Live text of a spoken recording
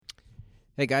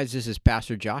Hey guys, this is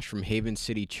Pastor Josh from Haven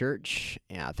City Church.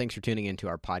 Thanks for tuning into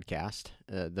our podcast.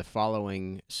 The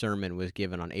following sermon was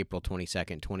given on April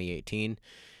 22nd, 2018.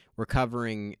 We're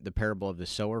covering the parable of the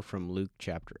sower from Luke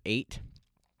chapter 8.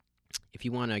 If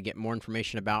you want to get more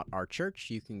information about our church,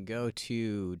 you can go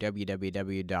to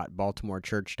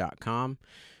www.baltimorechurch.com.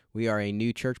 We are a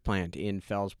new church plant in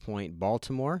Fells Point,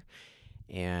 Baltimore.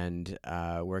 And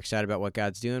we're excited about what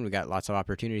God's doing. We got lots of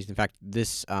opportunities. In fact,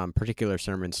 this particular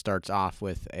sermon starts off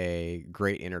with a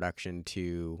great introduction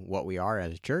to what we are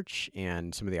as a church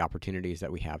and some of the opportunities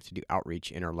that we have to do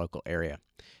outreach in our local area.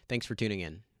 Thanks for tuning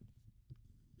in.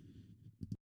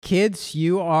 Kids,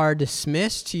 you are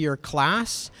dismissed to your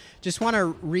class. Just want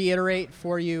to reiterate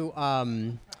for you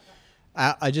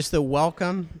just the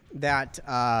welcome that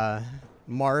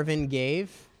Marvin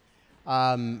gave.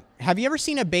 Have you ever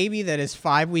seen a baby that is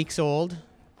 5 weeks old?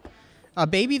 A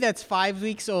baby that's 5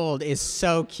 weeks old is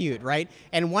so cute, right?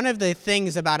 And one of the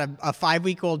things about a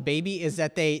 5-week-old baby is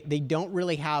that they don't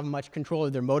really have much control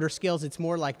of their motor skills. It's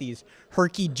more like these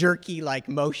herky-jerky like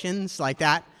motions like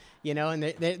that, you know, and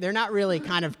they're not really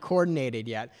kind of coordinated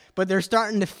yet. But they're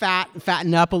starting to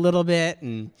fatten up a little bit.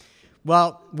 And,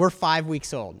 well, we're 5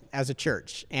 weeks old as a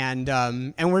church. And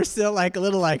we're still like a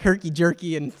little like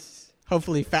herky-jerky and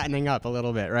hopefully fattening up a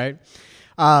little bit, right?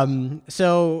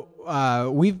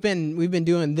 So we've been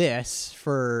doing this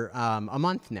for a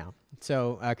month now.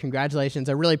 So congratulations!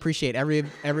 I really appreciate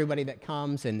everybody that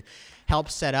comes and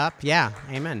helps set up. Yeah,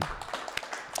 amen.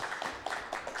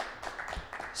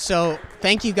 So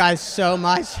thank you guys so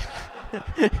much.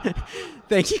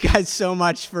 Thank you guys so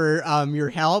much for your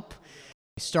help.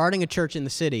 Starting a church in the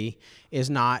city is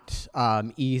not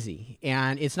easy,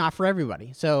 and it's not for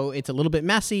everybody. So it's a little bit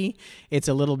messy. It's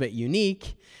a little bit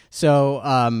unique. So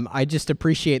I just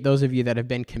appreciate those of you that have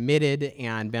been committed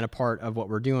and been a part of what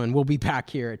we're doing. We'll be back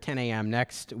here at 10 a.m.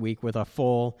 next week with a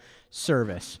full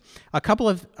service. A couple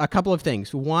of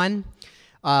things. One,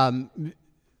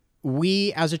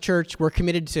 we as a church, we're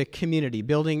committed to community,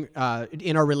 building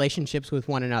in our relationships with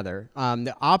one another.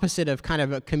 The opposite of kind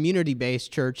of a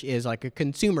community-based church is like a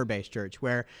consumer-based church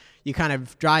where you kind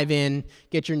of drive in,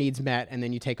 get your needs met, and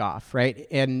then you take off, right?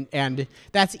 And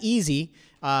that's easy,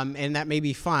 and that may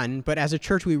be fun, but as a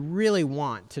church, we really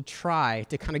want to try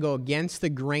to kind of go against the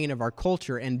grain of our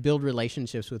culture and build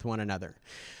relationships with one another.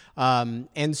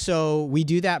 And so we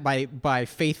do that by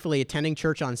faithfully attending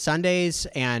church on Sundays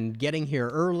and getting here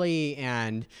early.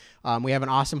 And we have an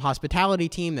awesome hospitality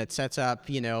team that sets up,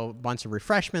 a bunch of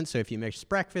refreshments. So if you miss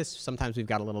breakfast, sometimes we've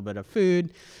got a little bit of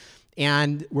food.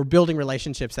 And we're building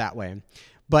relationships that way.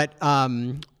 But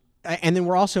and then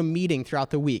we're also meeting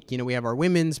throughout the week. We have our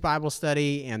women's Bible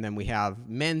study, and then we have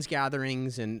men's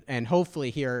gatherings, and hopefully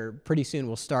here pretty soon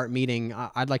we'll start meeting.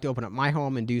 I'd like to open up my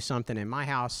home and do something in my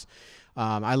house.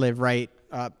 I live right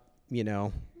up,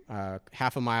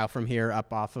 half a mile from here,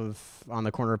 up on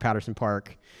the corner of Patterson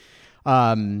Park.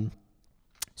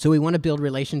 So we want to build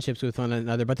relationships with one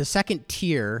another. But the second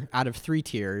tier out of 3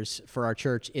 tiers for our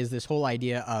church is this whole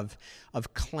idea of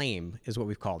claim, is what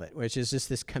we've called it, which is just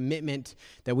this commitment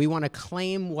that we want to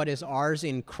claim what is ours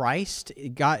in Christ.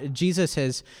 Jesus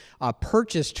has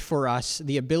purchased for us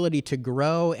the ability to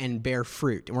grow and bear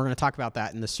fruit. And we're going to talk about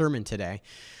that in the sermon today.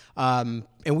 And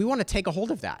we want to take a hold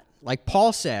of that. Like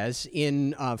Paul says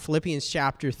in Philippians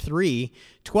chapter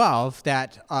 3:12,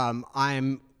 that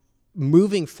I'm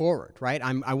moving forward, right?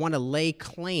 I want to lay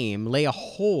a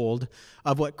hold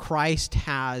of what Christ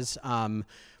has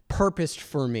purposed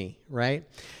for me, right?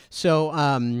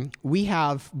 So we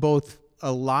have both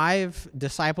a live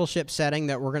discipleship setting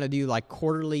that we're going to do like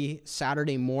quarterly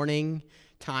Saturday morning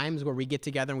times where we get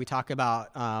together and we talk about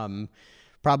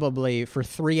probably for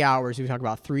 3 hours, we talk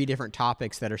about 3 different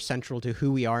topics that are central to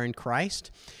who we are in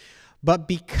Christ. But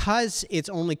because it's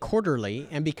only quarterly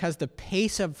and because the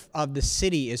pace of the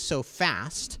city is so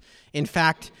fast, in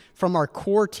fact, from our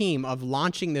core team of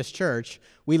launching this church,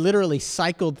 we literally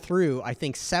cycled through, I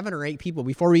think, 7 or 8 people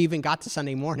before we even got to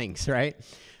Sunday mornings, right?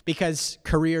 Because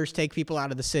careers take people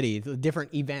out of the city, the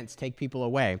different events take people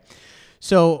away.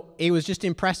 So it was just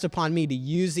impressed upon me to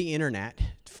use the internet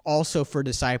also for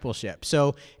discipleship.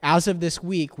 So as of this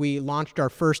week, we launched our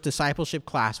first discipleship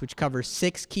class, which covers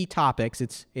 6 key topics.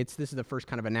 This is the first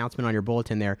kind of announcement on your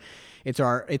bulletin there. It's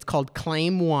called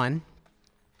Claim 1.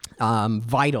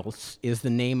 Vitals is the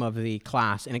name of the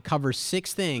class, and it covers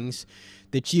 6 things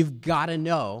that you've got to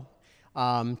know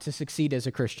to succeed as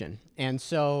a Christian. And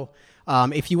so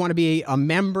if you want to be a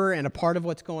member and a part of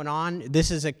what's going on,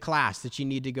 this is a class that you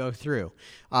need to go through.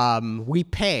 We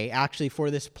pay actually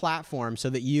for this platform so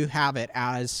that you have it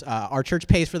as our church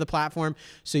pays for the platform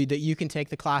so that you can take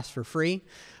the class for free.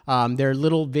 There are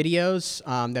little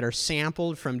videos that are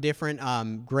sampled from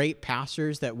different great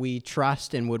pastors that we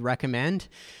trust and would recommend,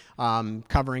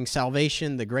 covering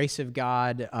salvation, the grace of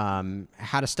God,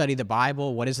 how to study the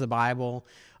Bible, what is the Bible.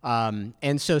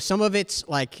 And so some of it's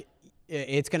like,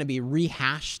 it's going to be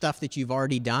rehashed stuff that you've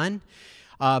already done.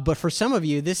 But for some of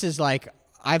you, this is like,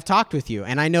 I've talked with you,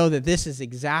 and I know that this is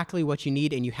exactly what you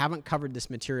need, and you haven't covered this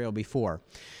material before.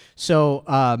 So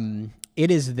it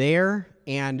is there,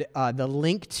 and the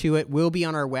link to it will be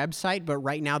on our website, but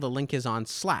right now the link is on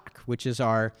Slack, which is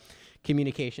our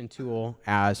communication tool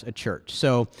as a church.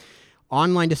 So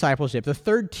online discipleship. The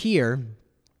third tier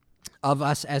of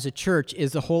us as a church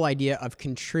is the whole idea of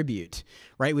contribute,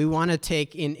 right? We want to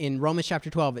take, in Romans chapter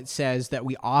 12, it says that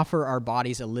we offer our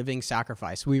bodies a living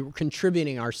sacrifice. We're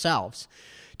contributing ourselves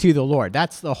to the Lord.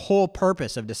 That's the whole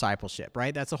purpose of discipleship,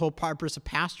 right? That's the whole purpose of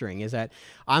pastoring, is that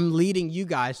I'm leading you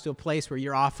guys to a place where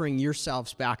you're offering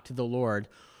yourselves back to the Lord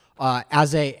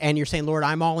and you're saying, Lord,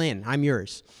 I'm all in, I'm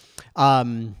yours.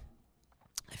 I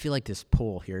feel like this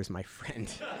pole here is my friend.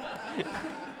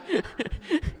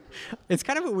 It's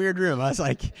kind of a weird room. I was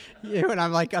like, when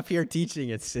I'm like up here teaching,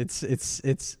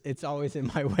 it's always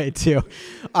in my way too.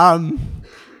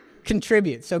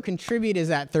 Contribute. So contribute is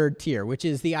that third tier, which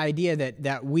is the idea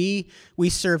that we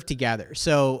serve together.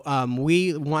 So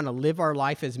we want to live our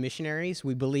life as missionaries.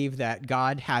 We believe that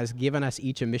God has given us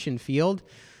each a mission field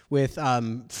with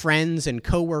friends and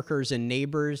coworkers and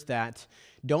neighbors that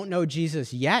don't know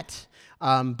Jesus yet,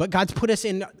 but God's put us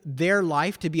in their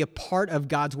life to be a part of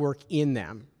God's work in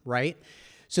them, right?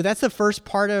 So that's the first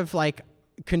part of like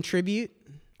contribute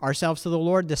ourselves to the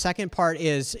Lord. The second part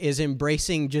is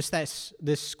embracing just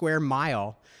this square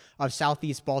mile of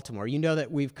Southeast Baltimore. You know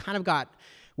that we've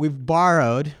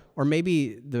borrowed, or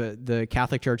maybe the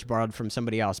Catholic Church borrowed from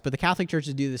somebody else, but the Catholic Church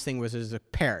to do this thing was as a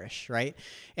parish, right?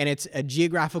 And it's a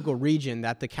geographical region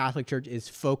that the Catholic Church is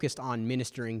focused on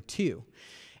ministering to.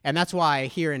 And that's why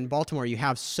here in Baltimore you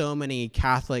have so many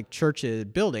Catholic churches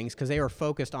buildings, because they are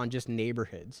focused on just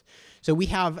neighborhoods. So we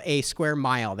have a square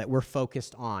mile that we're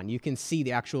focused on. You can see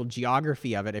the actual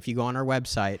geography of it if you go on our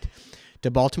website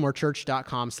to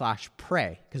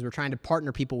baltimorechurch.com/pray, because we're trying to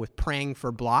partner people with praying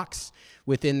for blocks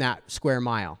within that square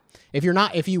mile. If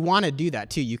you want to do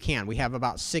that too, you can. We have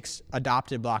about 6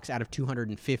 adopted blocks out of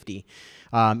 250.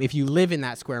 If you live in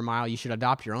that square mile, you should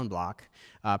adopt your own block,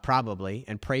 probably,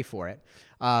 and pray for it.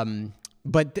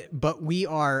 But we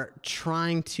are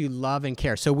trying to love and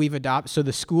care. So so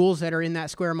the schools that are in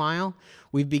that square mile,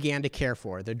 we've began to care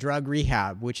for. The drug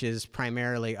rehab, which is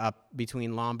primarily up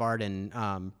between Lombard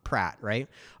and Pratt, right?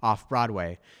 Off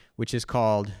Broadway, which is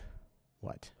called,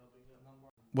 what?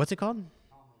 What's it called?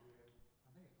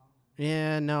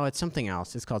 Yeah, no, it's something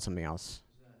else. It's called something else.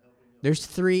 There's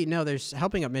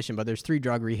Helping Up Mission, but there's 3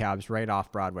 drug rehabs right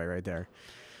off Broadway right there.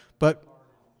 But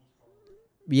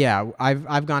yeah,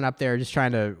 I've gone up there just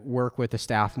trying to work with the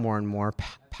staff more and more.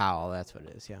 Powell, that's what it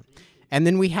is, yeah. And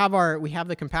then we have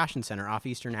the Compassion Center off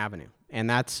Eastern Avenue, and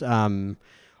that's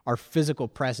our physical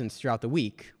presence throughout the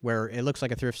week, where it looks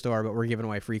like a thrift store, but we're giving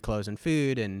away free clothes and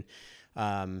food, and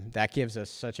that gives us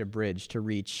such a bridge to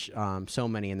reach so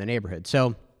many in the neighborhood.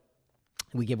 So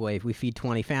we feed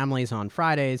 20 families on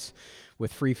Fridays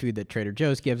with free food that Trader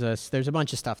Joe's gives us. There's a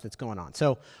bunch of stuff that's going on.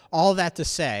 So all that to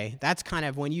say, that's kind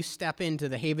of when you step into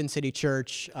the Haven City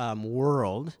Church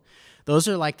world, those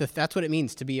are like that's what it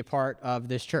means to be a part of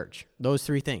this church. Those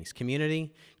 3 things: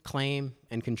 community, claim,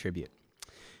 and contribute.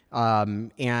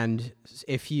 And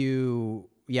if you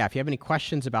have any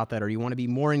questions about that, or you want to be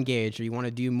more engaged, or you want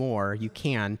to do more, you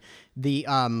can. The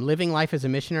Living Life as a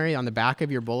Missionary on the back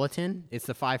of your bulletin, it's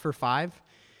the 5 for 5.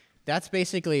 That's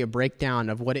basically a breakdown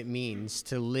of what it means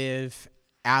to live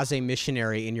as a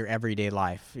missionary in your everyday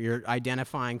life. You're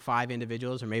identifying 5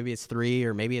 individuals, or maybe it's 3,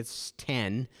 or maybe it's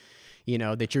 10,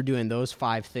 that you're doing those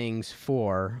 5 things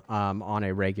for on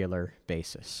a regular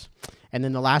basis. And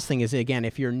then the last thing is, again,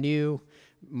 if you're new,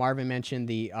 Marvin mentioned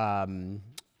the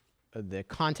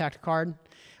contact card,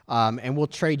 and we'll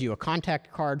trade you a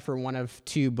contact card for one of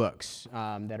 2 books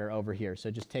that are over here. So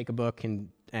just take a book and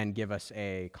give us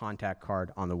a contact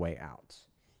card on the way out.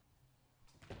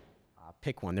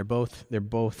 Pick one. They're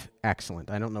both excellent.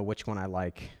 I don't know which one I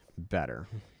like better.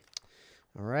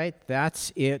 All right,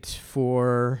 that's it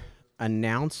for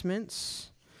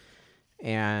announcements.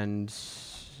 And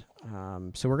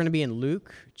so we're going to be in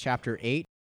Luke chapter 8.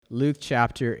 Luke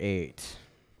chapter 8.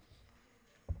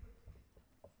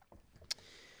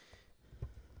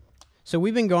 So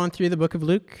we've been going through the book of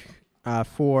Luke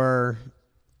for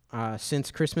since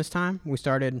Christmas time.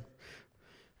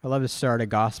 I love to start a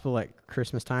gospel at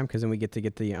Christmas time because then we get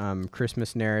the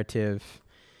Christmas narrative,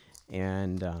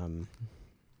 and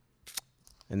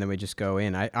then we just go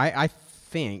in. I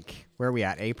think, where are we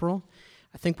at, April?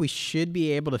 I think we should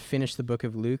be able to finish the book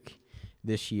of Luke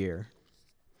this year.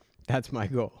 That's my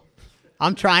goal.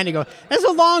 I'm trying to go. It's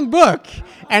a long book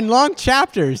and long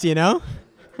chapters, you know?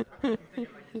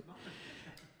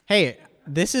 Hey,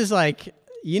 this is like,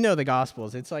 the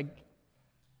Gospels. It's like,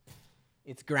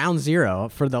 it's ground zero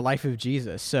for the life of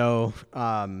Jesus. So,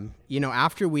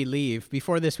 after we leave,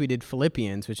 before this we did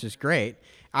Philippians, which is great.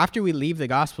 After we leave the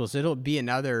Gospels, it'll be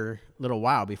another little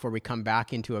while before we come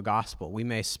back into a gospel. We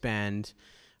may spend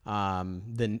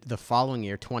the following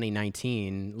year,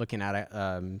 2019, looking at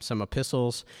some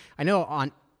epistles. I know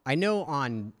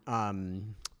on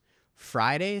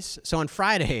Fridays. So on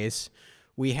Fridays,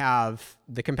 we have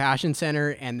the Compassion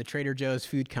Center and the Trader Joe's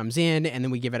food comes in, and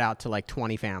then we give it out to like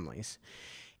 20 families.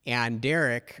 And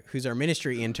Derek, who's our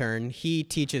ministry intern, he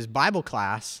teaches Bible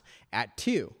class at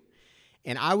 2.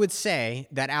 And I would say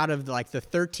that out of like the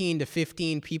 13 to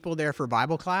 15 people there for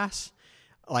Bible class,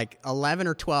 like 11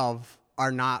 or 12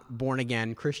 are not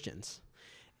born-again Christians.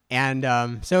 And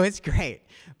so it's great.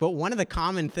 But one of the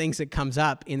common things that comes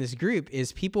up in this group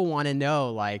is people want to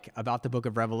know like about the book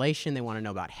of Revelation. They want to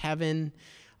know about heaven.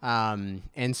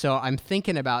 And so I'm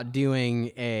thinking about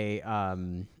doing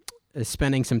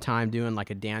spending some time doing like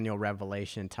a Daniel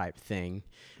Revelation type thing.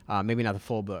 Maybe not the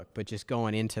full book, but just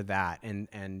going into that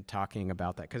and talking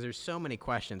about that. Because there's so many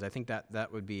questions. I think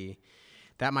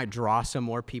that might draw some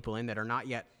more people in that are not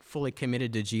yet fully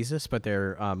committed to Jesus, but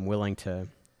they're willing to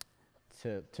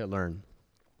learn.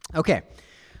 Okay,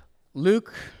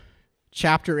 Luke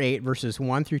chapter 8, verses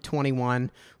 1 through 21.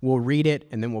 We'll read it,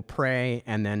 and then we'll pray,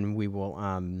 and then we'll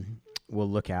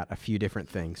look at a few different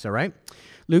things, all right?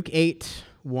 Luke 8,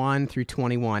 1 through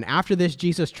 21. After this,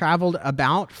 Jesus traveled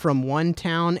about from one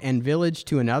town and village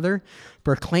to another,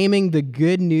 proclaiming the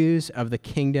good news of the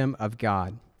kingdom of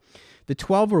God. The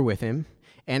 12 were with him,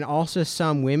 and also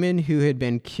some women who had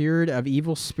been cured of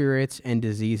evil spirits and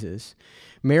diseases.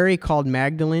 Mary called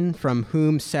Magdalene, from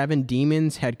whom 7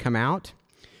 demons had come out,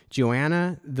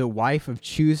 Joanna, the wife of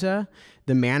Chuza,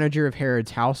 the manager of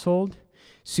Herod's household,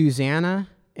 Susanna,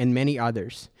 and many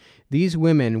others. These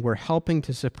women were helping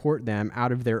to support them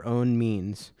out of their own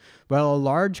means. While a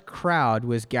large crowd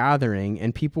was gathering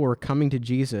and people were coming to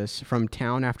Jesus from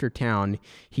town after town,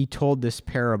 he told this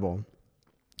parable.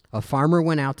 A farmer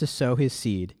went out to sow his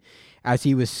seed. As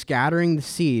he was scattering the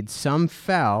seed, some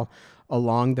fell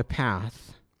along the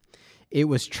path. It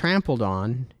was trampled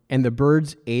on, and the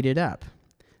birds ate it up.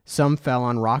 Some fell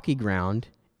on rocky ground,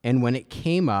 and when it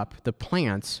came up, the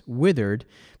plants withered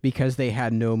because they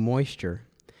had no moisture.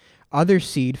 Other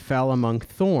seed fell among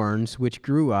thorns, which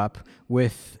grew up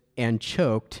with and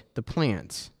choked the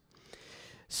plants.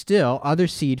 Still, other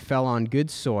seed fell on good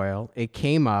soil. It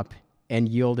came up and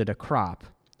yielded a crop,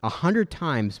 100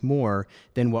 times more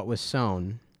than what was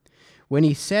sown. When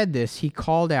he said this, he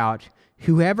called out,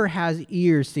 "Whoever has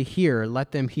ears to hear,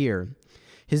 let them hear."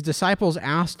 His disciples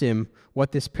asked him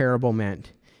what this parable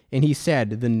meant, and he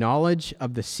said, "The knowledge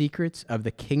of the secrets of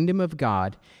the kingdom of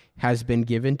God has been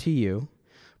given to you,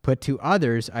 but to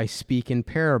others I speak in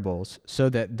parables, so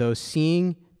that though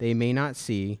seeing they may not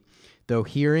see, though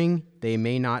hearing they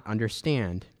may not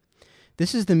understand.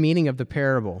 This is the meaning of the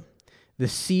parable. The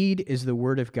seed is the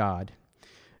word of God.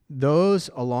 Those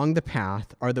along the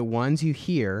path are the ones you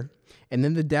hear, and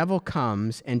then the devil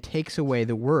comes and takes away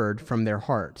the word from their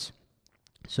hearts,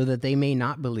 so that they may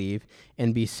not believe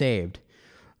and be saved.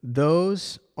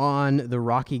 Those on the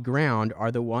rocky ground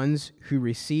are the ones who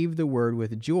receive the word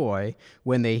with joy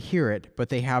when they hear it, but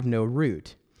they have no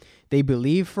root. They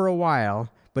believe for a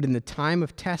while, but in the time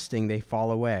of testing they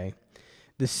fall away.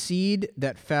 The seed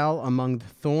that fell among the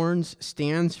thorns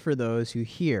stands for those who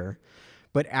hear,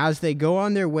 but as they go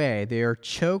on their way, they are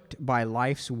choked by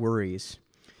life's worries,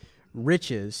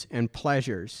 riches, and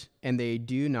pleasures, and they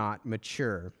do not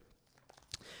mature.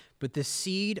 But the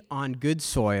seed on good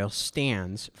soil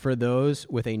stands for those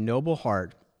with a noble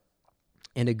heart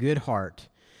and a good heart,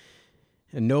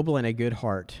 a noble and a good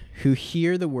heart, who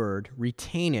hear the word,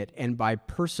 retain it, and by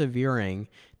persevering,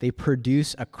 they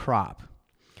produce a crop.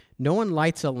 No one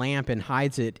lights a lamp and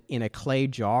hides it in a clay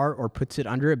jar or puts it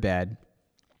under a bed.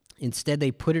 Instead,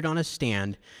 they put it on a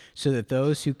stand so that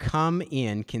those who come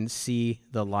in can see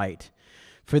the light.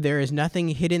 For there is nothing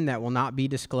hidden that will not be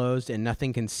disclosed, and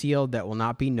nothing concealed that will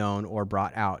not be known or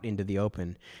brought out into the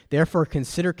open. Therefore,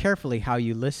 consider carefully how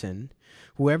you listen.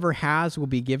 Whoever has will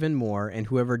be given more, and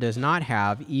whoever does not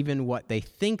have, even what they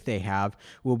think they have,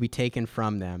 will be taken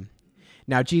from them.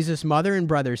 Now Jesus' mother and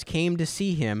brothers came to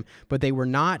see him, but they were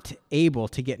not able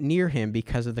to get near him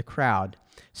because of the crowd.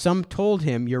 Some told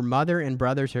him, "Your mother and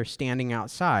brothers are standing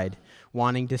outside,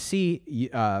 wanting to see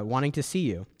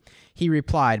you." He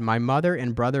replied, "My mother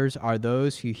and brothers are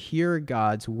those who hear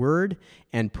God's word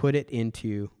and put it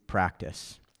into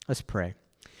practice." Let's pray.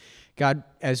 God,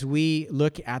 as we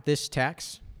look at this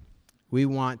text, we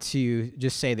want to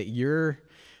just say that you're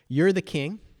the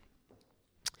King,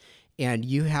 and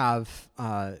you have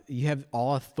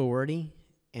all authority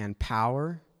and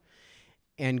power.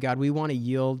 And God, we want to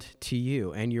yield to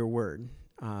you and your word.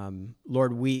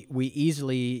 Lord, we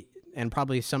easily, and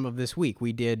probably some of this week,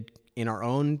 we did in our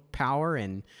own power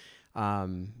and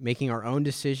making our own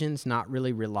decisions, not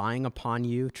really relying upon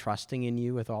you, trusting in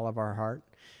you with all of our heart.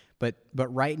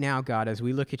 But right now, God, as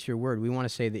we look at your word, we want to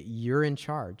say that you're in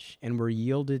charge and we're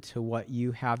yielded to what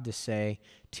you have to say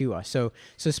to us. So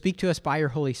speak to us by your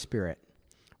Holy Spirit.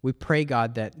 We pray,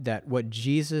 God, that what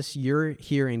Jesus, you're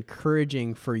here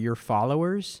encouraging for your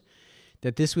followers,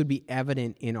 that this would be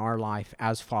evident in our life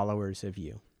as followers of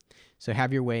you. So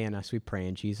have your way in us, we pray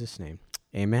in Jesus' name.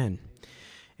 Amen.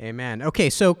 Amen.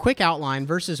 Okay, so quick outline,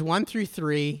 verses 1 through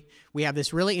 3, we have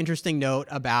this really interesting note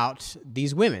about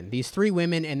these women, these 3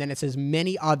 women, and then it says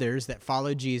many others that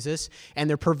follow Jesus, and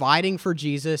they're providing for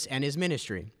Jesus and his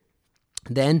ministry.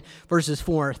 Then verses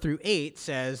 4 through 8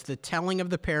 says the telling of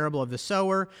the parable of the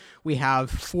sower. We have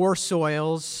 4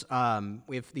 soils.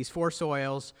 We have these 4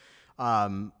 soils.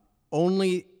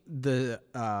 Only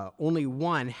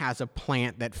one has a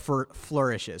plant that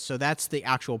flourishes. So that's the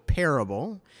actual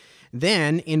parable.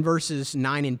 Then in verses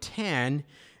 9 and 10,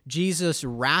 Jesus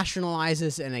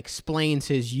rationalizes and explains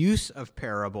his use of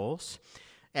parables.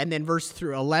 And then verse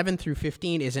 11 through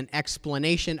 15 is an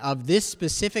explanation of this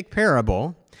specific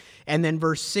parable. And then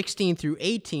verse 16 through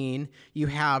 18, you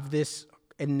have this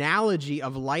analogy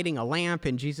of lighting a lamp,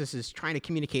 and Jesus is trying to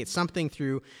communicate something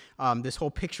through this whole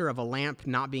picture of a lamp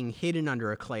not being hidden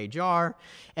under a clay jar.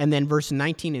 And then verse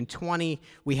 19 and 20,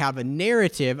 we have a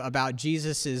narrative about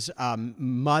Jesus'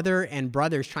 mother and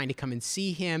brothers trying to come and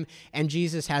see him, and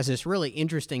Jesus has this really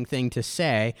interesting thing to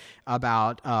say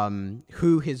about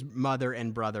who his mother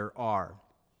and brother are.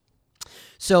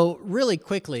 So really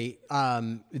quickly,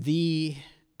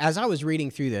 as I was reading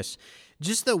through this,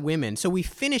 just the women. So we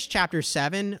finished chapter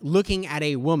 7 looking at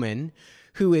a woman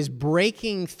who is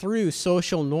breaking through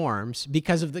social norms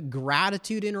because of the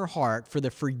gratitude in her heart for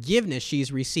the forgiveness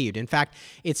she's received. In fact,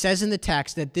 it says in the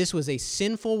text that this was a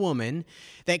sinful woman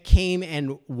that came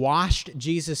and washed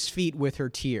Jesus' feet with her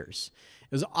tears.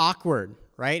 It was awkward,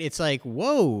 right? It's like,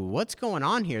 whoa, what's going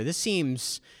on here? This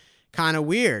seems kind of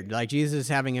weird, like Jesus is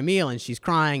having a meal and she's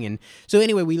crying. And so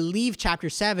anyway, we leave chapter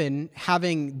 7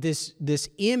 having this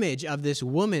image of this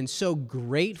woman so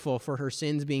grateful for her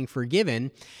sins being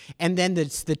forgiven. And then the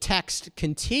text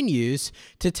continues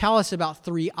to tell us about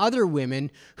 3 other women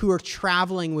who are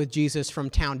traveling with Jesus from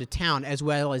town to town, as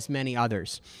well as many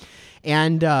others.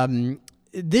 And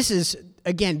this is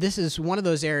one of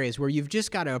those areas where you've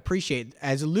just got to appreciate,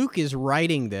 as Luke is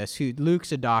writing this,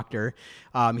 Luke's a doctor,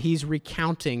 he's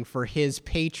recounting for his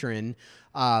patron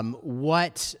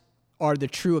what are the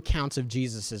true accounts of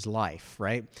Jesus' life,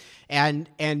 right?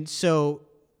 And so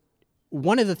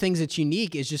one of the things that's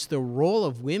unique is just the role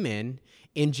of women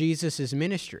in Jesus'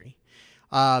 ministry.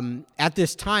 At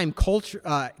this time,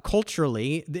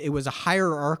 culturally, it was a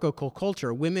hierarchical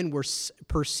culture. Women were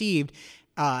perceived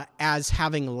as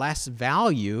having less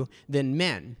value than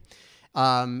men.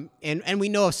 And we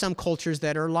know of some cultures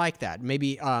that are like that.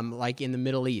 Maybe like in the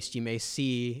Middle East, you may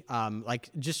see,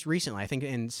 like just recently, I think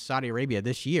in Saudi Arabia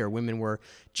this year, women were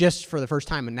just for the first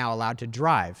time and now allowed to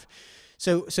drive.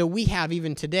 So we have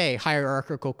even today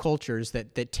hierarchical cultures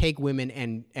that take women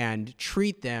and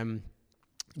treat them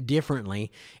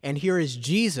differently. And here is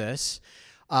Jesus.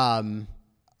 Not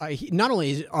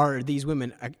only are these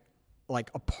women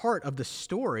like a part of the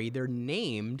story, they're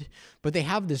named, but they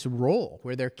have this role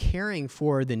where they're caring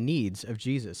for the needs of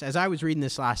Jesus. As I was reading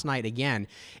this last night again,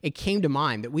 it came to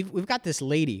mind that we've got this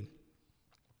lady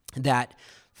that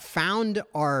found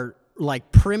our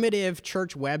like primitive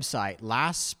church website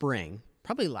last spring,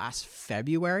 probably last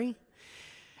February,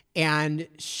 and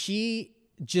she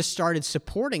just started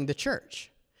supporting the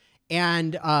church.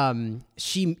 And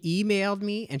she emailed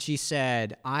me and she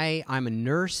said, I'm a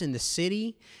nurse in the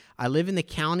city. I live in the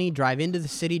county, drive into the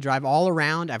city, drive all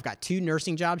around. I've got 2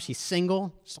 nursing jobs. She's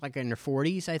single. She's like in her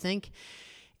 40s, I think.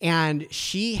 And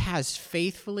she has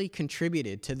faithfully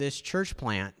contributed to this church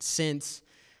plant since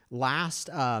last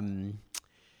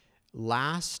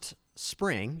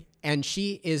spring, and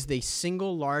she is the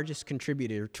single largest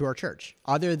contributor to our church,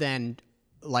 other than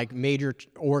like major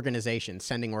organizations,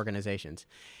 sending organizations.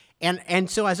 And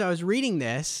so as I was reading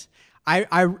this, I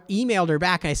emailed her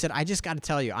back and I said, I just got to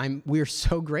tell you, we're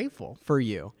so grateful for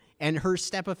you and her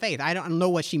step of faith. I don't know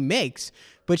what she makes,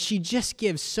 but she just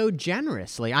gives so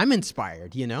generously. I'm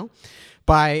inspired,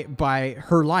 by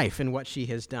her life and what she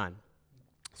has done.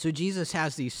 So Jesus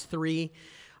has these three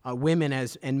women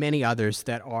and many others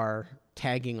that are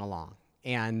tagging along.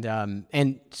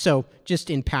 And so just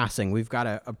in passing, we've got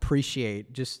to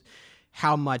appreciate just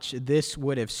how much this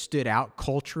would have stood out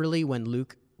culturally when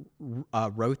Luke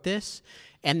wrote this.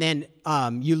 And then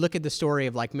you look at the story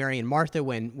of like Mary and Martha,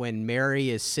 when Mary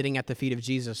is sitting at the feet of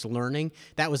Jesus learning,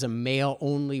 that was a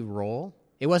male-only role.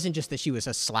 It wasn't just that she was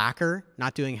a slacker,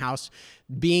 not doing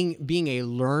being a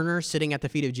learner, sitting at the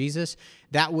feet of Jesus.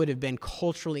 That would have been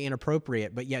culturally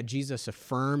inappropriate, but yet Jesus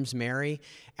affirms Mary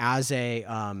as a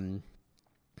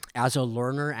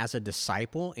learner, as a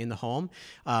disciple in the home.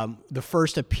 The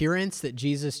first appearance that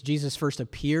Jesus first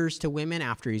appears to women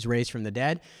after he's raised from the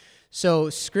dead. So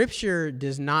Scripture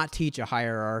does not teach a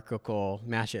hierarchical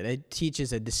message. It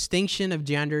teaches a distinction of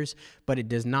genders, but it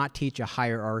does not teach a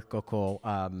hierarchical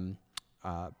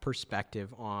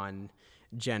perspective on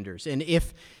genders. And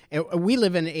if we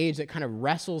live in an age that kind of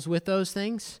wrestles with those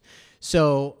things,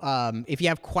 so if you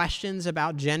have questions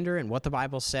about gender and what the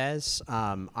Bible says,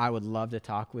 I would love to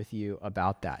talk with you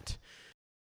about that.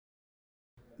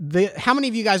 How many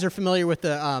of you guys are familiar with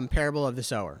the parable of the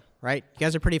sower? Right? You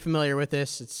guys are pretty familiar with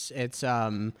this. It's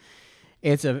a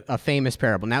famous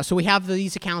parable. Now, so we have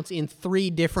these accounts in three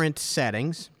different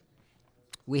settings.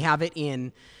 We have it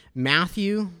in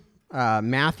Matthew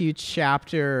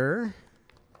chapter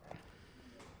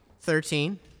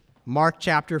 13, Mark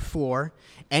chapter 4,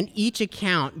 and each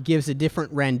account gives a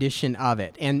different rendition of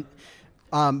it. And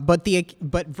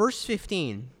but verse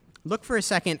 15. Look for a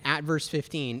second at verse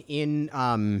 15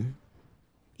 in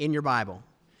your Bible.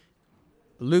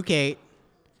 Luke 8,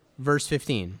 verse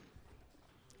 15.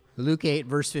 Luke 8,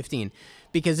 verse 15.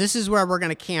 Because this is where we're going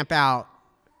to camp out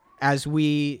as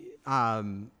we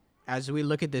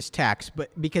look at this text, but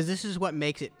because this is what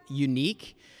makes it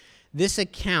unique. This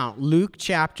account, Luke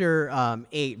chapter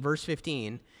 8, verse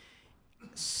 15,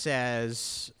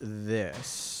 says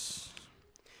this: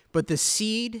 "But the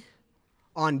seed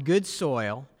on good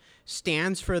soil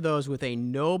stands for those with a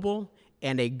noble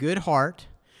and a good heart,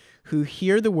 who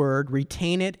hear the word,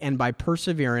 retain it, and by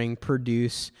persevering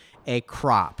produce a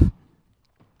crop."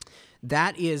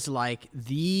 That is like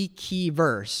the key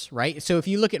verse, right? So if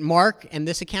you look at Mark and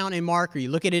this account in Mark, or you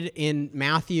look at it in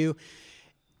Matthew,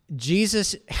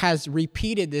 Jesus has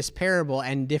repeated this parable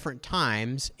in different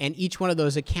times, and each one of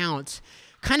those accounts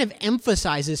kind of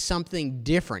emphasizes something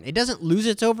different. It doesn't lose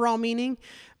its overall meaning,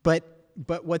 but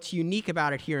what's unique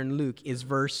about it here in Luke is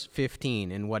verse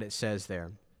 15 and what it says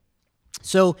there.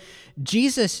 So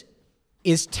Jesus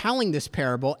is telling this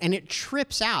parable, and it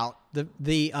trips out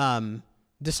the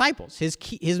disciples, his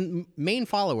main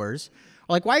followers.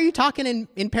 Are like, why are you talking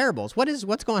in parables?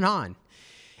 What's going on?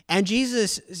 And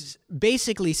Jesus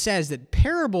basically says that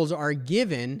parables are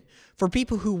given for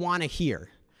people who want to hear.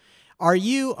 Do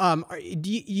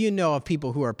you know of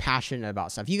people who are passionate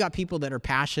about stuff? You got people that are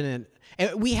passionate.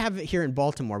 We have it here in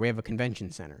Baltimore. We have a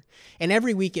convention center. And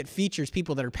every week it features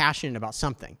people that are passionate about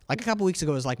something. Like a couple weeks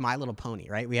ago, it was like My Little Pony,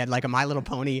 right? We had like a My Little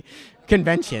Pony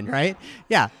convention, right?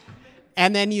 Yeah.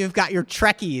 And then you've got your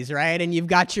Trekkies, right? And you've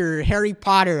got your Harry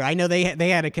Potter. I know they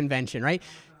had a convention, right?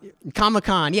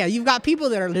 Comic-Con. Yeah, you've got people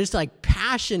that are just like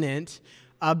passionate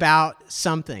about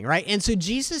something, right? And so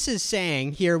Jesus is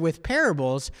saying here with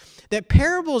parables that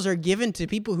parables are given to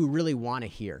people who really want to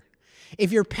hear.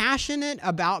 If you're passionate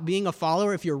about being a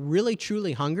follower, if you're really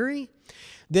truly hungry,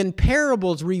 then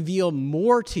parables reveal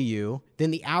more to you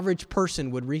than the average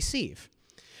person would receive.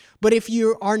 But if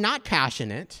you are not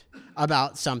passionate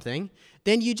about something,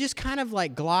 then you just kind of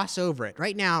like gloss over it.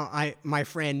 Right now, my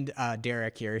friend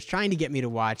Derek here is trying to get me to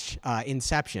watch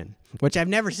Inception, which I've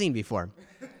never seen before.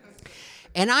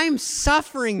 And I'm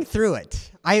suffering through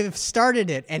it. I have started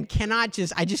it and I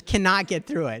just cannot get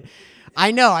through it.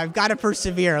 I know, I've got to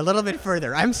persevere a little bit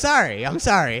further. I'm sorry.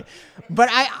 But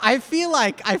I feel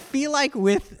like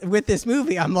with this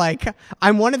movie,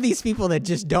 I'm one of these people that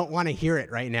just don't want to hear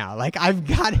it right now. Like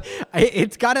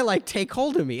it's got to like take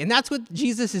hold of me. And that's what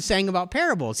Jesus is saying about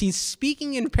parables. He's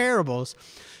speaking in parables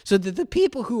so that the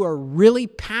people who are really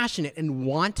passionate and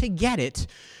want to get it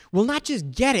will not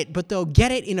just get it, but they'll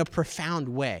get it in a profound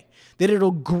way. That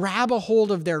it'll grab a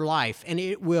hold of their life and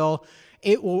it will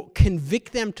it will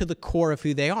convict them to the core of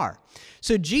who they are.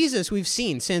 So Jesus, we've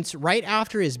seen, since right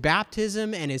after his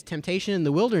baptism and his temptation in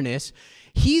the wilderness,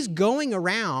 he's going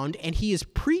around and he is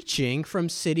preaching from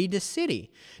city to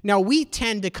city. Now, we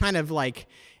tend to kind of like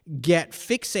get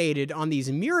fixated on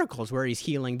these miracles where he's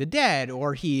healing the dead,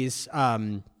 or he's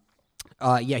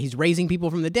raising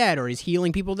people from the dead, or he's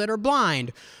healing people that are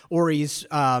blind, or he's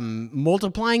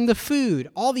multiplying the food.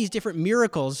 All these different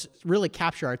miracles really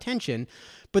capture our attention.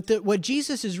 But what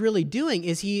Jesus is really doing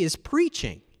is he is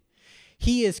preaching.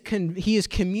 He is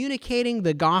communicating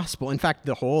the gospel. In fact,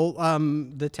 the whole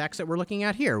the text that we're looking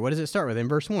at here, what does it start with? In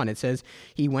verse 1, it says,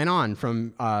 he went on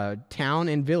from town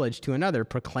and village to another,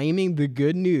 proclaiming the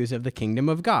good news of the kingdom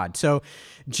of God. So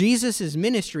Jesus'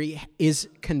 ministry is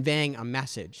conveying a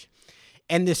message.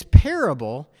 And this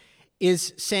parable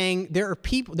is saying there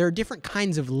are different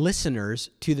kinds of listeners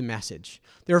to the message.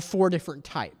 There are 4 different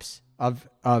types of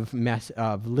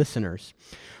listeners.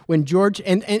 When George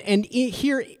and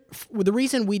here, the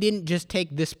reason we didn't just take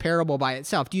this parable by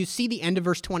itself. Do you see the end of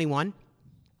verse 21?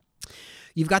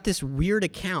 You've got this weird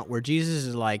account where Jesus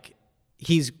is like,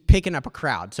 he's picking up a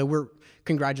crowd. So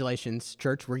congratulations,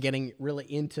 church. We're getting really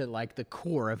into like the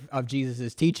core of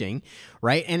Jesus' teaching,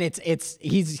 right? And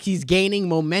he's gaining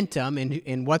momentum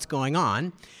in what's going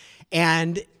on.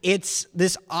 And it's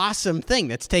this awesome thing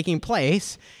that's taking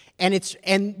place. And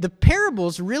the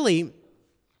parables really,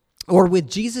 or with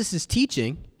Jesus'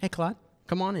 teaching, hey, Claude,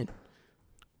 come on in.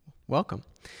 Welcome.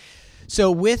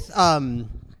 So with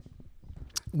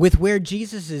where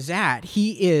Jesus is at,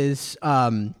 he is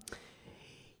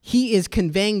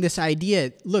conveying this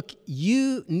idea, look,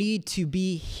 you need to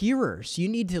be hearers. You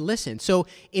need to listen. So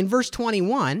in verse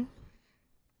 21,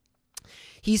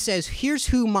 he says, here's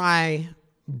who my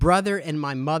brother and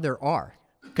my mother are.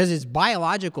 Because his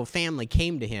biological family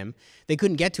came to him. They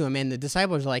couldn't get to him, and the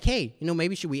disciples are like, hey,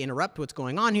 maybe should we interrupt what's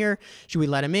going on here? Should we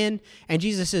let him in? And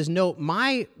Jesus says, no,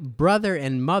 my brother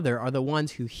and mother are the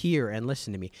ones who hear and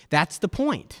listen to me. That's the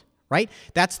point, right?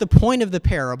 That's the point of the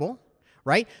parable,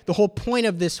 right? The whole point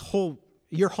of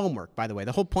your homework, by the way,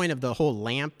 the whole point of the whole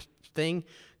lamp thing,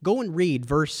 go and read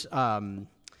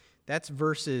that's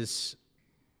verses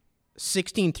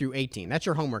 16 through 18. That's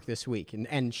your homework this week.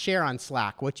 And share on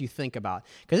Slack what you think about.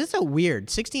 Because it's so weird.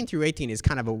 16 through 18 is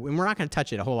kind of and we're not going to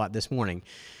touch it a whole lot this morning.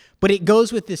 But it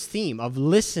goes with this theme of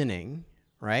listening,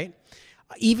 right?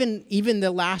 Even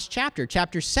the last chapter,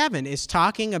 chapter 7, is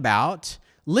talking about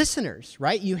listeners,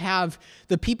 right? You have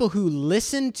the people who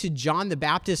listen to John the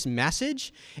Baptist's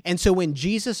message. And so when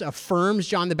Jesus affirms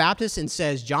John the Baptist and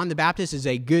says John the Baptist is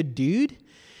a good dude,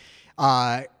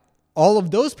 all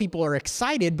of those people are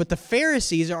excited, but the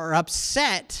Pharisees are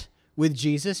upset with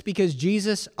Jesus because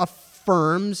Jesus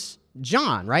affirms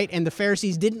John, right? And the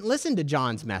Pharisees didn't listen to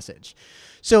John's message.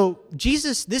 So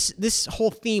Jesus, this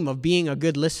whole theme of being a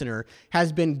good listener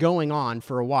has been going on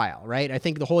for a while, right? I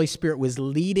think the Holy Spirit was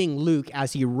leading Luke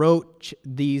as he wrote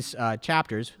these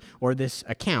chapters or this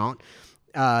account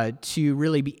to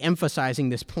really be emphasizing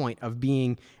this point of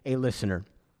being a listener.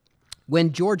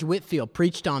 When George Whitefield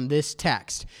preached on this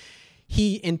text,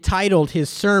 he entitled his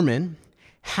sermon,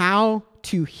 How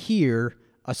to Hear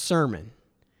a Sermon.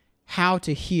 How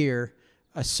to Hear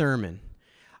a Sermon.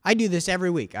 I do this every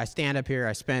week. I stand up here.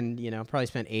 I probably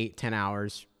spend 8-10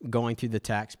 hours going through the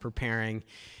text, preparing.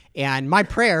 And my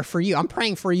prayer for you, I'm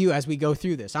praying for you as we go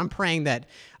through this. I'm praying that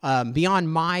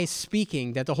beyond my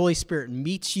speaking, that the Holy Spirit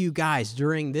meets you guys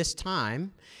during this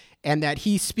time and that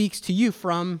he speaks to you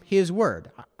from his word.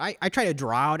 I try to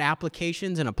draw out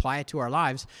applications and apply it to our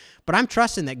lives, but I'm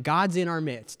trusting that God's in our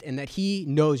midst and that he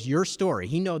knows your story.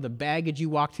 He knows the baggage you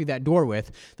walk through that door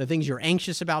with, the things you're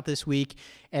anxious about this week,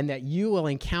 and that you will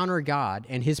encounter God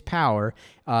and his power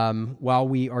while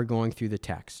we are going through the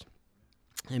text.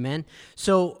 Amen?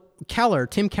 So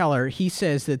Tim Keller, he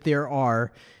says that there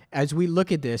are, as we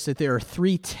look at this, that there are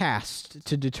 3 tests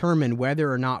to determine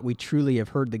whether or not we truly have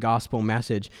heard the gospel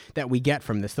message that we get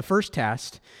from this. The first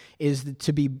test is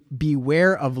to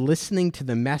beware of listening to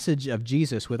the message of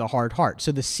Jesus with a hard heart.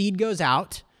 So the seed goes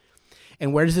out,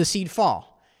 and where does the seed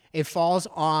fall? It falls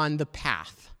on the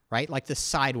path, right? Like the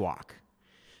sidewalk.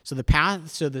 So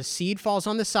the seed falls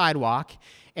on the sidewalk,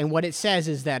 and what it says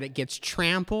is that it gets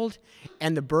trampled,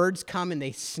 and the birds come and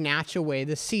they snatch away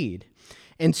the seed.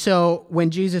 And so when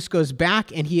Jesus goes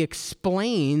back and he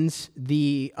explains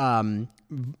this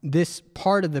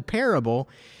part of the parable,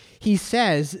 he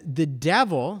says the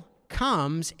devil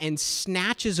comes and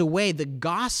snatches away the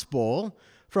gospel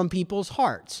from people's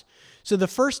hearts. So the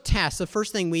first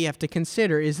thing we have to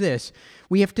consider is this.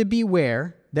 We have to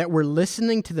beware that we're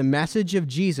listening to the message of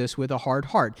Jesus with a hard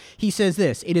heart. He says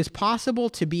this, it is possible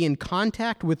to be in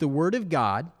contact with the Word of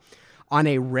God on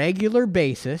a regular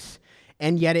basis,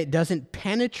 and yet it doesn't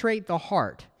penetrate the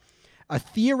heart. A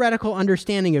theoretical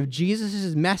understanding of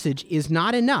Jesus' message is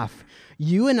not enough.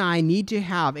 You and I need to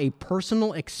have a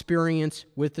personal experience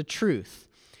with the truth.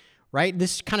 Right?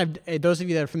 This kind of, those of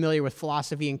you that are familiar with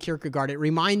philosophy and Kierkegaard, it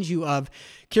reminds you of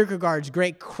Kierkegaard's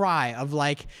great cry of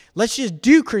like, let's just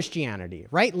do Christianity,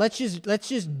 right? Let's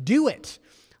just do it.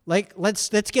 Like, let's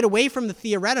get away from the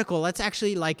theoretical. Let's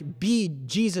actually like be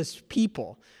Jesus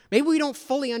people. Maybe we don't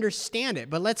fully understand it,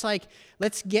 but let's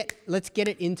get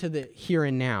it into the here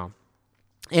and now.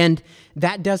 And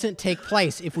that doesn't take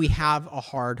place if we have a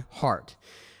hard heart.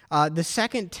 The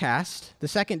second test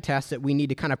that we need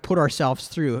to kind of put ourselves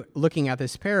through looking at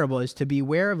this parable is to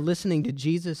beware of listening to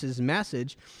Jesus'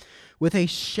 message with a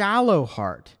shallow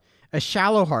heart. A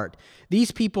shallow heart.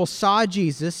 These people saw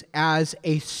Jesus as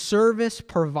a service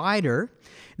provider.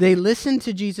 They listened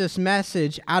to Jesus'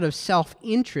 message out of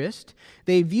self-interest.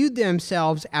 They viewed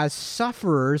themselves as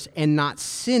sufferers and not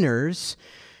sinners.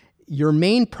 Your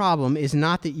main problem is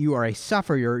not that you are a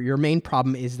sufferer. Your main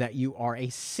problem is that you are a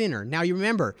sinner. Now, you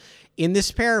remember, in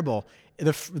this parable,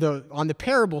 on the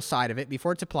parable side of it,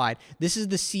 before it's applied, this is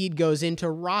the seed goes into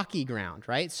rocky ground,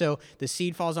 right? So the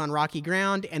seed falls on rocky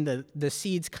ground, and the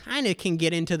seeds kind of can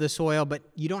get into the soil, but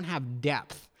you don't have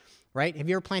depth, right? Have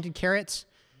you ever planted carrots?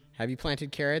 Have you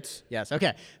planted carrots? Yes.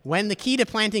 Okay. When the key to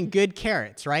planting good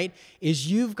carrots, right, is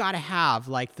you've got to have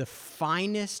like the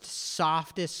finest,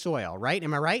 softest soil, right?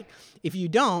 Am I right? If you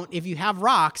don't, if you have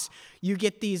rocks, you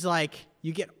get these like,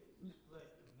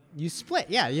 you split.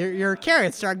 Yeah. Your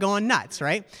carrots start going nuts,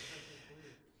 right?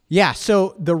 Yeah.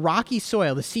 So the rocky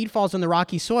soil, the seed falls on the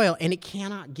rocky soil and it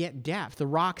cannot get depth.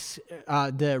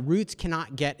 The roots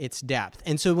cannot get its depth.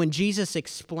 And so when Jesus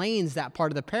explains that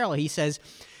part of the parable, he says,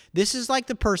 this is like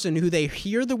the person who they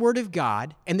hear the word of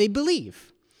God and they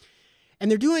believe. And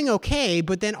they're doing okay,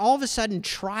 but then all of a sudden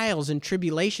trials and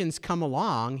tribulations come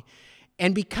along,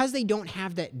 and because they don't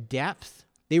have that depth,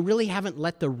 they really haven't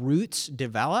let the roots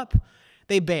develop,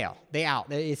 they bail, they out.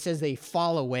 It says they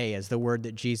fall away as the word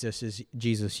that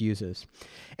Jesus uses.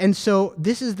 And so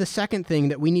this is the second thing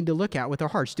that we need to look at with our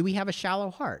hearts. Do we have a shallow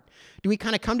heart? Do we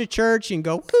kind of come to church and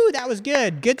go, whoo, that was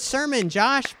good. Good sermon,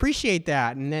 Josh. Appreciate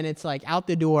that. And then it's like out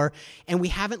the door, and we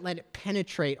haven't let it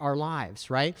penetrate our lives,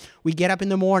 right? We get up in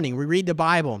the morning, we read the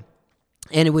Bible,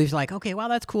 and we're like, okay, well,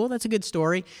 that's cool. That's a good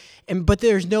story. But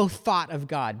there's no thought of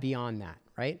God beyond that,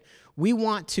 right? We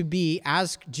want to be,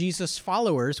 as Jesus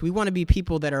followers, we want to be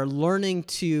people that are learning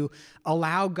to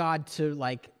allow God to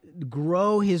like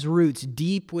grow his roots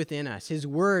deep within us. His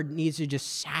word needs to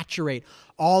just saturate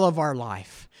all of our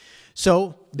life.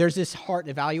 So there's this heart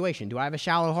evaluation. Do I have a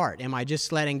shallow heart? Am I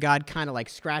just letting God kind of like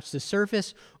scratch the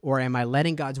surface, or am I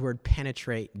letting God's word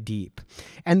penetrate deep?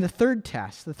 And the third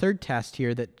test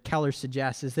here that Keller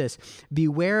suggests is this: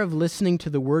 beware of listening to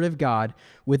the word of God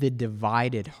with a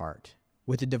divided heart.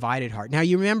 With a divided heart. Now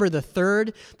you remember the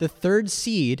third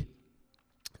seed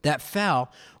that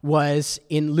fell was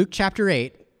in Luke chapter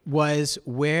 8, was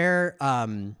where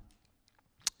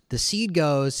the seed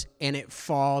goes and it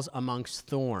falls amongst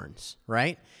thorns,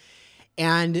 right?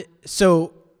 And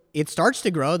so it starts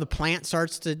to grow, the plant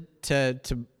starts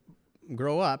to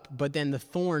grow up, but then the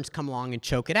thorns come along and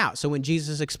choke it out. So when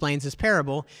Jesus explains this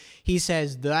parable, he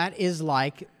says that is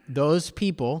like those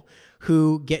people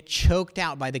who get choked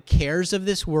out by the cares of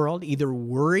this world, either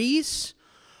worries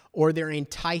or they're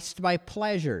enticed by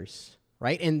pleasures,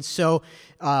 right? And so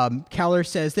Keller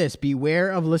says this: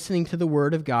 beware of listening to the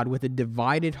word of God with a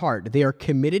divided heart. They are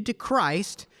committed to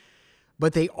Christ,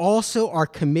 but they also are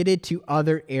committed to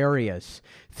other areas.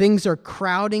 Things are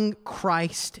crowding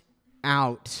Christ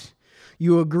out.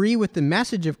 You agree with the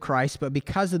message of Christ, but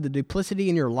because of the duplicity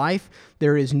in your life,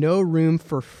 there is no room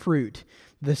for fruit.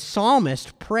 The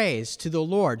psalmist prays to the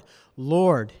Lord,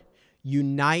 Lord,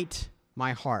 unite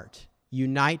my heart.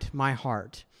 Unite my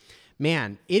heart.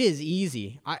 Man, it is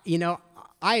easy. I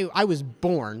was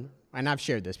born, and I've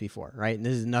shared this before, right? And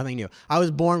this is nothing new. I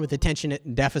was born with attention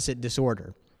deficit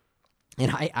disorder.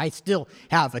 And I still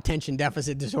have attention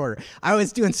deficit disorder. I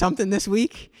was doing something this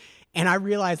week, and I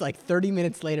realized like 30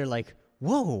 minutes later, like,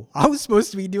 whoa, I was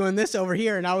supposed to be doing this over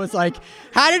here. And I was like,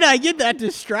 how did I get that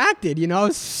distracted? I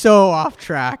was so off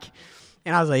track.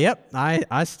 And I was like, yep,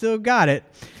 I still got it.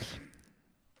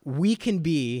 We can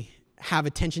have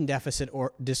attention deficit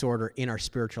or disorder in our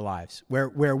spiritual lives,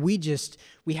 where we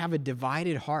have a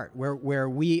divided heart, where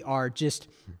we are just,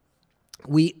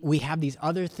 we have these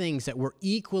other things that we're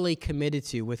equally committed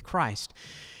to with Christ.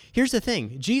 here's the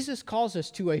thing. Jesus calls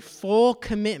us to a full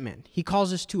commitment. He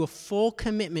calls us to a full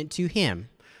commitment to him,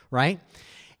 right?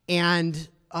 And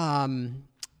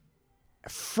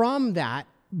from that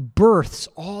births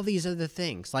all these other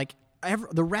things. Like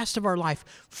the rest of our life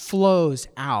flows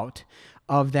out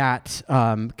of that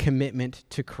commitment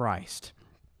to Christ.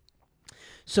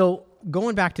 So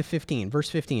going back to 15, verse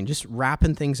 15, just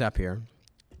wrapping things up here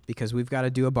because we've got to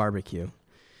do a barbecue.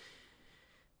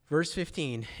 Verse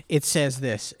 15, it says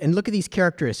this, and look at these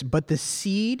characteristics. But the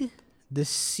seed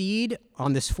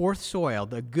on this fourth soil,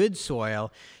 the good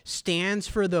soil, stands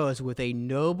for those with a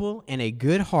noble and a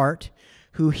good heart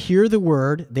who hear the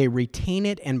word, they retain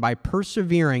it, and by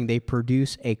persevering, they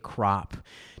produce a crop.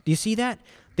 Do you see that?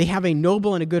 They have a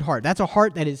noble and a good heart. That's a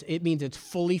heart it means it's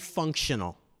fully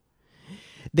functional.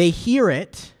 They hear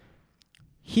it.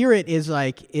 Hear it is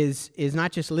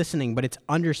not just listening, but it's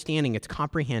understanding, it's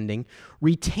comprehending.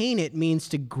 Retain it means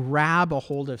to grab a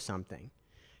hold of something.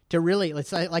 To really,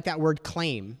 it's like that word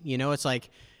claim, it's like,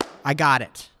 I got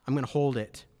it. I'm going to hold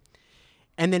it.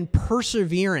 And then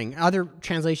persevering, other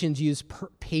translations use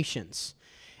patience.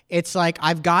 It's like,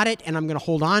 I've got it and I'm going to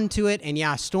hold on to it. And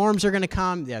yeah, storms are going to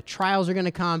come, trials are going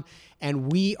to come,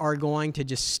 and we are going to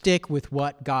just stick with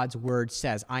what God's word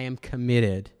says. I am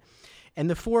committed. And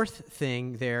the fourth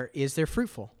thing there is they're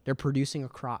fruitful. They're producing a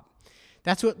crop.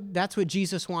 That's what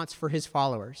Jesus wants for his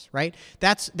followers, right?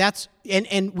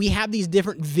 And we have these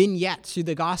different vignettes through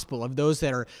the gospel of those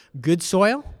that are good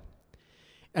soil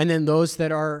and then those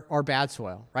that are bad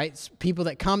soil, right? It's people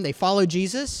that come, they follow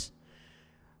Jesus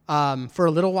for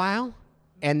a little while,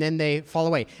 and then they fall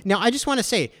away. Now, I just want to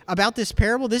say about this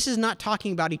parable, this is not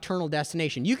talking about eternal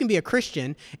destination. You can be a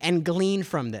Christian and glean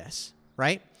from this,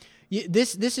 right?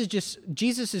 This is just,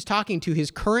 Jesus is talking to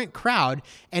his current crowd,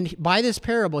 and by this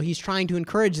parable, he's trying to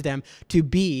encourage them to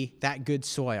be that good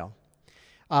soil.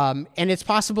 And it's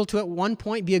possible to, at one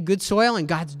point, be a good soil, and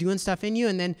God's doing stuff in you,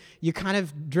 and then you kind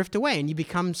of drift away, and you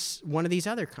become one of these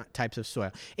other types of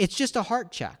soil. It's just a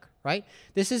heart check, right?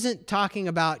 This isn't talking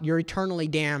about you're eternally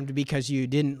damned because you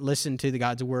didn't listen to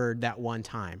God's word that one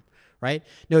time, right?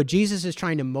 No, Jesus is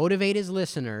trying to motivate his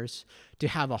listeners to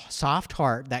have a soft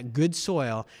heart, that good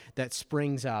soil that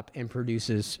springs up and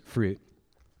produces fruit.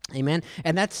 Amen.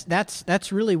 And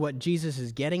that's really what Jesus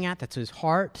is getting at. That's his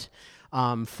heart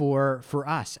for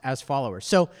us as followers.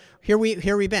 So here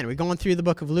we've been. We're going through the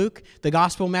book of Luke. The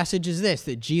gospel message is this,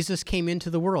 that Jesus came into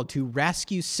the world to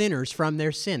rescue sinners from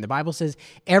their sin. The Bible says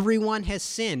everyone has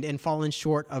sinned and fallen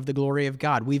short of the glory of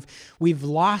God. We've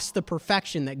lost the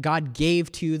perfection that God gave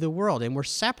to the world, and we're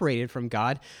separated from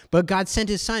God, but God sent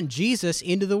his son, Jesus,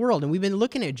 into the world, and we've been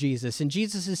looking at Jesus, and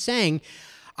Jesus is saying,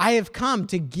 I have come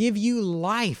to give you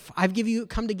life. I've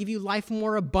come to give you life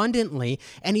more abundantly.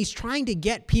 And he's trying to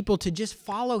get people to just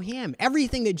follow him.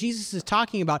 Everything that Jesus is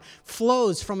talking about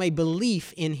flows from a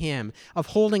belief in him, of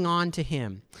holding on to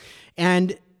him.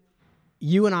 And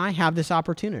you and I have this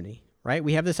opportunity, right?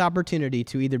 We have this opportunity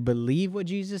to either believe what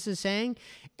Jesus is saying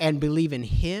and believe in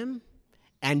him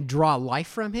and draw life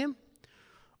from him,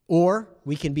 or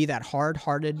we can be that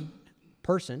hard-hearted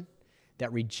person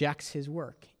that rejects his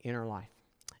work in our life.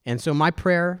 And so my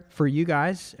prayer for you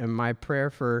guys and my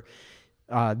prayer for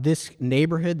this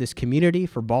neighborhood, this community,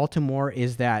 for Baltimore,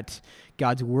 is that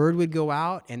God's word would go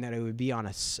out and that it would be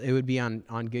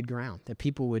on good ground. That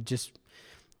people would just,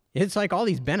 it's like all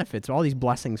these benefits, all these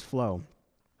blessings flow.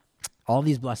 All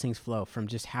these blessings flow from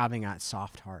just having that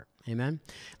soft heart. Amen.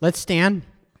 Let's stand.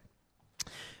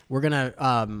 We're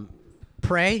gonna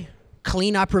pray,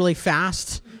 clean up really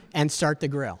fast, and start the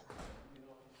grill.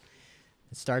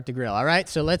 Start the grill. All right,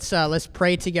 so let's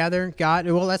pray together. God,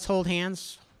 well, let's hold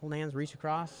hands. Hold hands, reach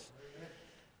across.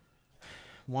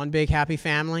 One big happy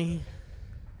family.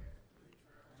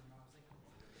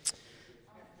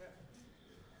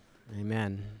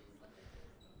 Amen.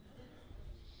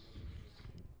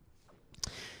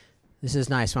 This is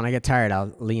nice. When I get tired,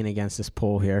 I'll lean against this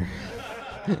pole here.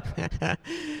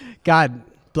 God,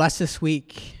 bless this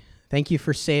week. Thank you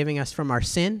for saving us from our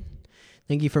sin.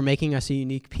 Thank you for making us a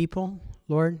unique people.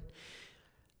 Lord,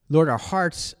 our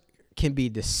hearts can be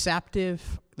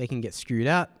deceptive. They can get screwed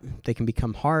up. They can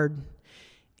become hard.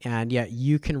 And yet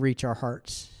you can reach our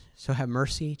hearts. So have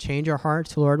mercy. Change our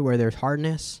hearts, Lord, where there's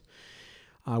hardness,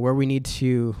 where we need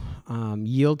to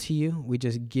yield to you. We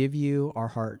just give you our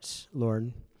hearts,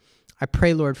 Lord. I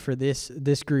pray, Lord, for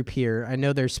this group here. I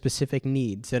know there's specific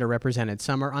needs that are represented.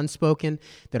 Some are unspoken,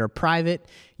 that are private.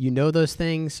 You know those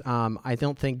things. I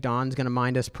don't think Don's going to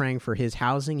mind us praying for his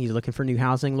housing. He's looking for new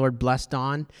housing. Lord, bless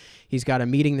Don. He's got a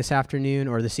meeting this afternoon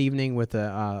or this evening with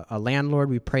a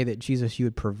landlord. We pray that, Jesus, you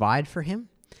would provide for him.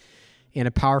 in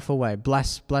a powerful way.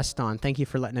 Bless Don. Thank you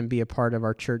for letting him be a part of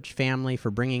our church family,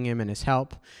 for bringing him and his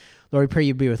help. Lord, we pray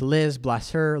you be with Liz.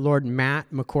 Bless her. Lord,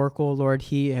 Matt McCorkle, Lord,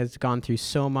 he has gone through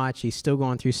so much. He's still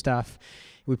going through stuff.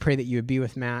 We pray that you would be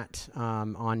with Matt.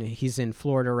 He's in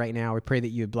Florida right now. We pray that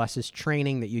you would bless his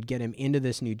training, that you'd get him into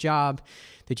this new job,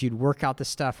 that you'd work out the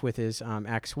stuff with his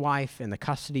ex-wife and the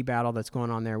custody battle that's going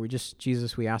on there.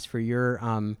 Jesus, we ask for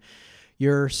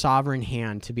your sovereign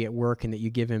hand to be at work, and that you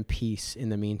give him peace in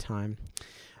the meantime.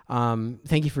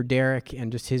 Thank you for Derek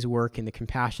and just his work in the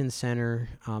Compassion Center.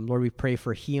 Lord, we pray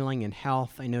for healing and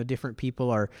health. I know different people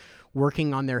are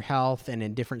working on their health and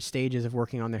in different stages of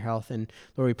working on their health. And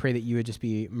Lord, we pray that you would just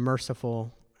be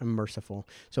merciful and merciful.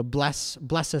 So bless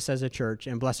us as a church,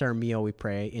 and bless our meal, we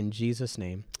pray, in Jesus'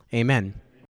 name. Amen.